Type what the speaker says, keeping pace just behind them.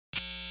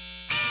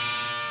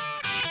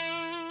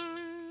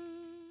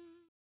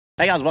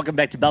Hey guys, welcome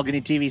back to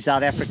BalconyTV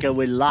South Africa.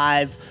 We're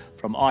live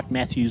from Ard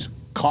Matthews'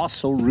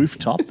 castle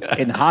rooftop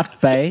in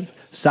Hout Bay,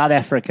 South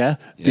Africa.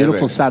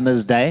 Beautiful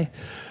summer's day.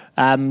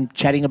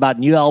 Chatting about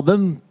new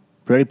album.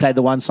 Already played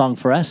the one song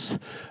for us,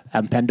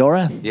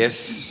 Pandora.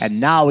 Yes. And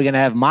now we're going to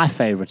have my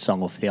favorite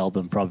song off the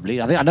album,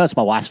 probably. I know it's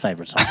my wife's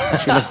favorite song.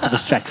 She listens to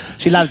this track.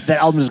 She loves that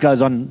album. Just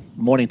goes on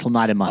morning till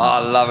night in my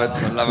house. Oh, I love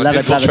it. I love it.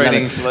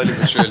 Infiltrating slowly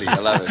but surely. I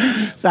love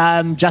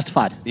it.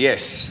 Justified.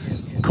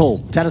 Yes. Cool.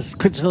 Tell us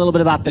just a little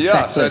bit about the track.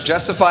 Yeah, so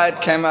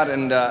Justified came out,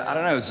 and I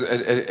don't know,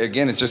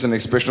 again, it's just an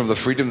expression of the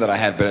freedom that I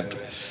had, but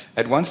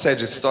at one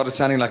stage it started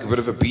sounding like a bit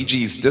of a Bee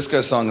Gees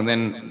disco song, and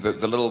then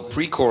the little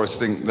pre-chorus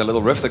thing, the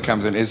little riff that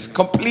comes in is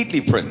completely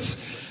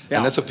Prince. Yeah.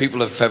 And that's what people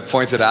have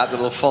pointed out, the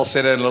little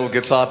falsetto and little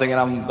guitar thing, and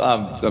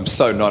I'm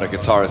so not a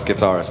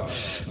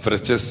guitarist. But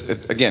it's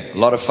just, again, a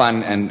lot of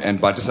fun,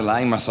 and by just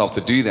allowing myself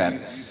to do that,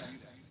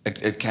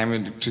 it came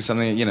into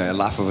something, you know, a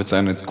life of its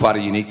own. It's quite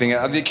a unique thing.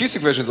 The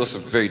acoustic version is also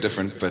very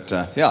different, but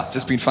yeah, it's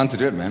just been fun to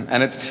do it, man.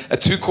 And it's a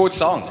 2-chord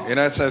song, you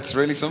know, so it's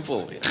really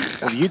simple.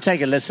 Well, you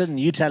take a listen,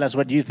 you tell us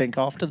what you think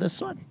after this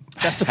one.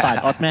 Justified,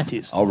 Ard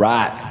Matthews. All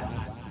right.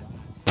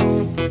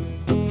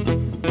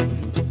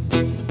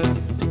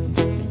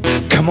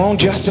 Come on,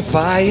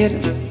 justify it.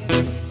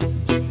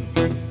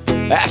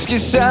 Ask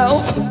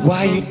yourself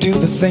why you do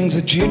the things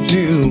that you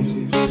do.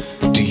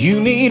 Do you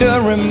need a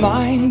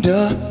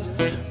reminder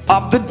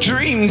of the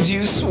dreams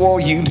you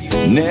swore you'd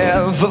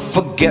never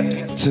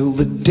forget till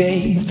the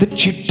day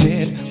that you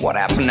did? What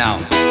happened now?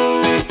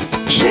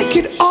 Shake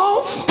it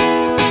off.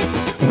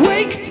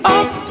 Wake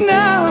up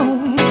now.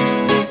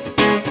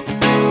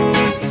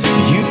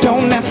 You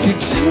don't have to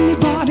tell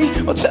anybody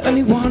or tell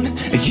anyone.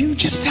 You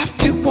just have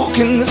to walk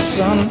in the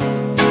sun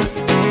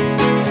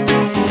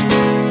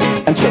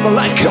until the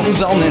light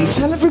comes on, and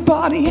tell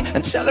everybody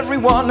and tell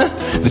everyone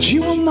that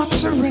you will not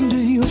surrender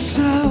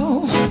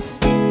yourself.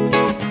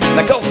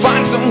 Now go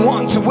find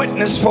someone to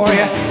witness for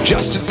you,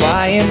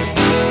 justifying.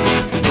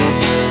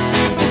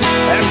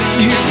 And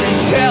you can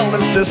tell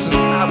if this is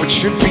how it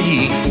should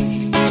be.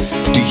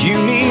 Do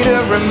you need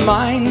a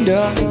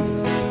reminder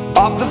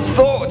of the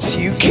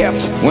thoughts you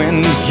kept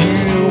when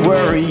you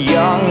were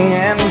young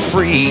and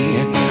free?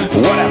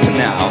 What happened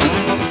now?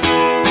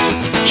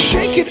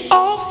 Shake it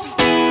off.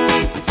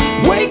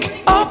 Wake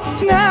up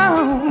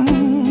now.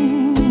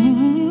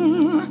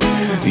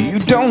 You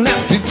don't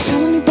have to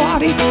tell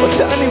anybody or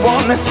tell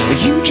anyone.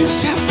 You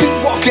just have to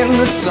walk in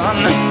the sun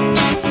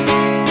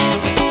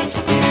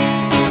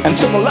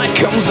until the light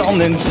comes on.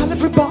 Then tell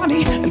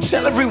everybody and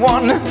tell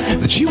everyone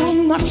that you will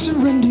not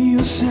surrender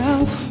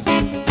yourself.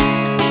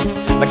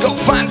 Now go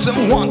find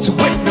someone to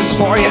witness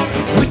for you.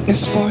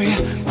 Witness for you.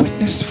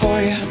 Witness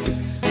for you.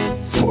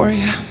 For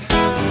you.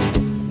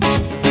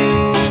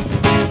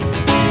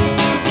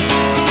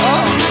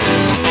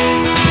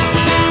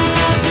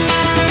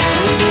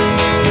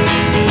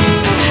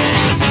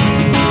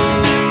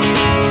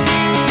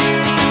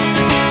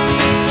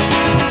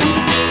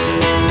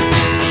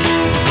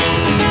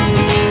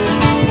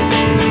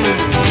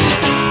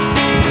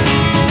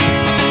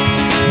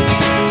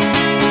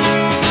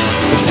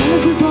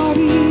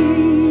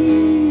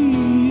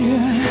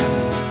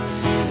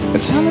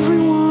 Tell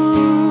everyone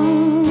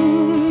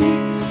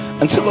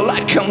until the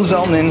light comes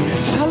on. Then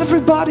tell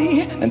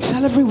everybody and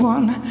tell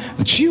everyone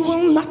that you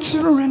will not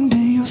surrender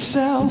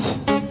yourself.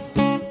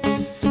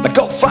 Now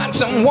go find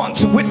someone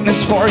to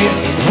witness for you.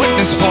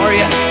 Witness for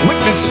you.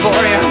 Witness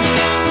for you.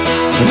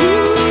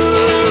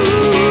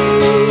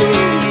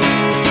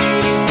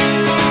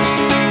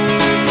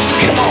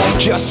 Come on,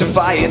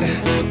 justify it.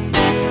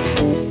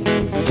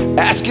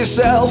 Ask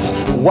yourself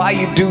why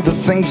you do the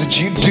things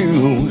that you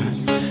do.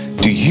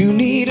 Do you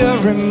need a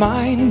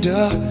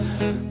reminder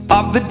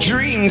of the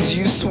dreams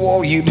you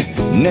swore you'd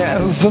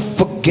never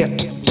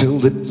forget till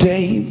the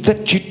day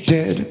that you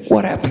did?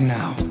 What happened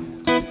now?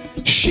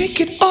 Shake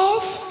it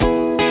off.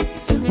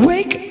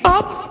 Wake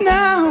up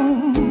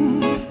now.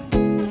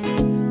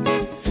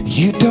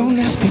 You don't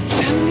have to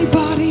tell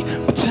anybody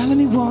or tell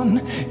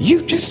anyone.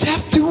 You just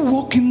have to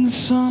walk in the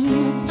sun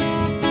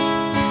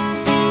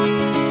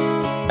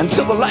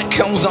until the light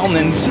comes on.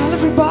 Then tell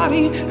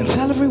everybody and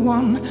tell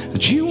everyone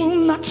that you will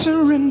not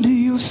surrender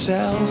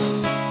yourself.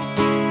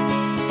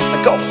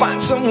 Now go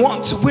find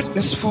someone to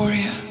witness for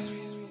you.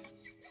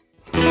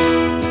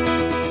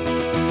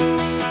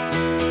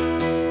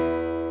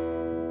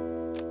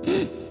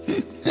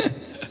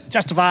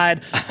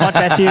 Justified. Ard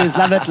Matthews,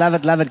 love it, love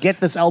it, love it. Get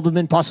this album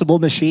in Possible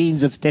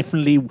Machines. It's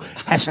definitely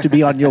has to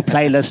be on your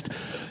playlist.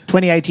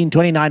 2018,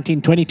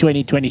 2019,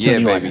 2020,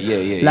 2021. Yeah, baby,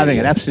 yeah. Loving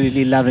it,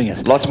 absolutely loving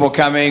it. Lots more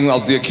coming.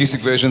 I'll do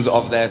acoustic versions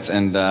of that,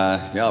 and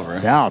yeah, bro.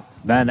 Yeah,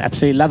 man,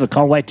 absolutely love it.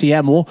 Can't wait to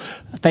hear more.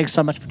 Thanks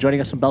so much for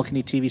joining us on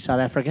BalconyTV South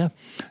Africa.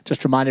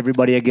 Just remind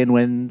everybody again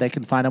when they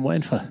can find out more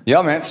info.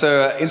 Yeah, man.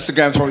 So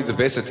Instagram's probably the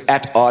best. It's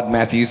at Ard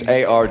Matthews,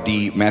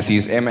 A-R-D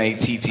Matthews,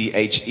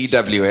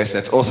 M-A-T-T-H-E-W-S.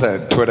 That's also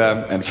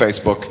Twitter and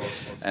Facebook.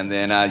 And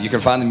then you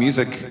can find the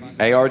music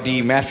Ard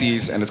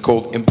Matthews, and it's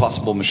called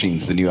Impossible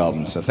Machines, the new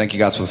album. So thank you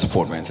guys for the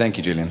support, man. Thank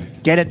you, Julian.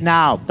 Get it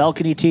now.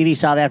 BalconyTV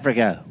South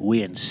Africa.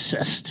 We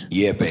insist.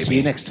 Yeah, baby. See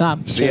you next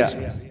time. See ya.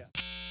 Cheers.